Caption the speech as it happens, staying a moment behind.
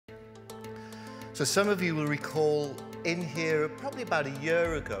So some of you will recall in here probably about a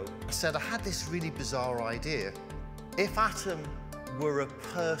year ago, I said I had this really bizarre idea. If Atom were a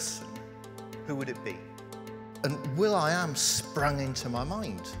person, who would it be? And will.i.am sprung into my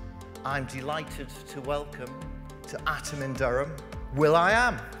mind. I'm delighted to welcome to Atom in Durham,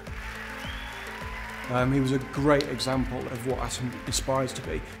 will.i.am. He was a great example of what Atom aspires to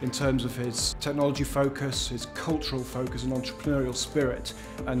be in terms of his technology focus, his cultural focus and entrepreneurial spirit,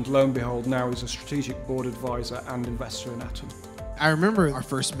 and lo and behold now he's a strategic board advisor and investor in Atom. I remember our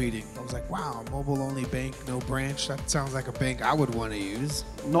first meeting. I was like, wow, mobile-only bank, no branch. That sounds like a bank I would want to use.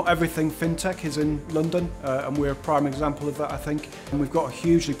 Not everything fintech is in London, and we're a prime example of that, I think. And we've got a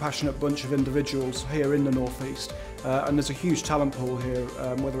hugely passionate bunch of individuals here in the North East, and there's a huge talent pool here,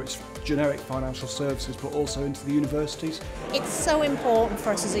 whether it's generic financial services, but also into the universities. It's so important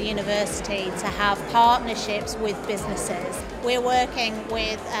for us as a university to have partnerships with businesses. We're working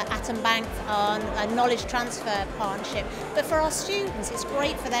with Atom Bank on a knowledge transfer partnership, but for our students it's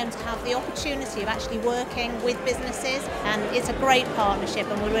great for them to have the opportunity of actually working with businesses, and it's a great partnership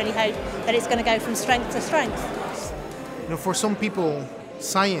and we really hope that it's going to go from strength to strength. You know, for some people,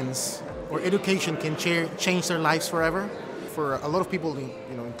 science or education can change their lives forever. For a lot of people,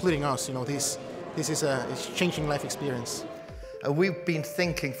 you know, including us, you know, this is a changing life experience. We've been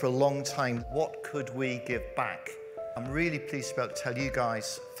thinking for a long time, what could we give back? I'm really pleased to be able to tell you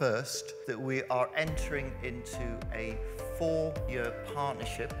guys first that we are entering into a 4-year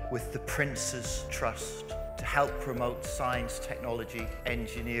partnership with the Prince's Trust to help promote science, technology,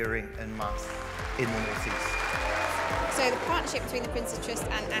 engineering and maths in the North East. So the partnership between the Prince's Trust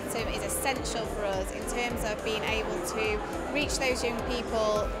and Atom is essential for us in terms of being able to reach those young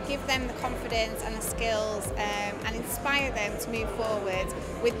people, give them the confidence and the skills and inspire them to move forward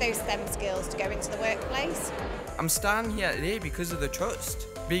with those STEM skills to go into the workplace. I'm standing here today because of the trust.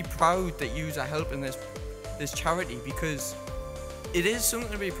 Be proud that you are helping this charity, because it is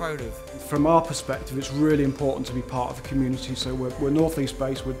something to be proud of. From our perspective, it's really important to be part of the community. So we're North East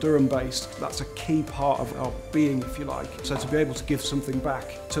based, we're Durham based. That's a key part of our being, if you like. So to be able to give something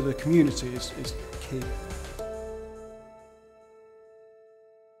back to the community is key.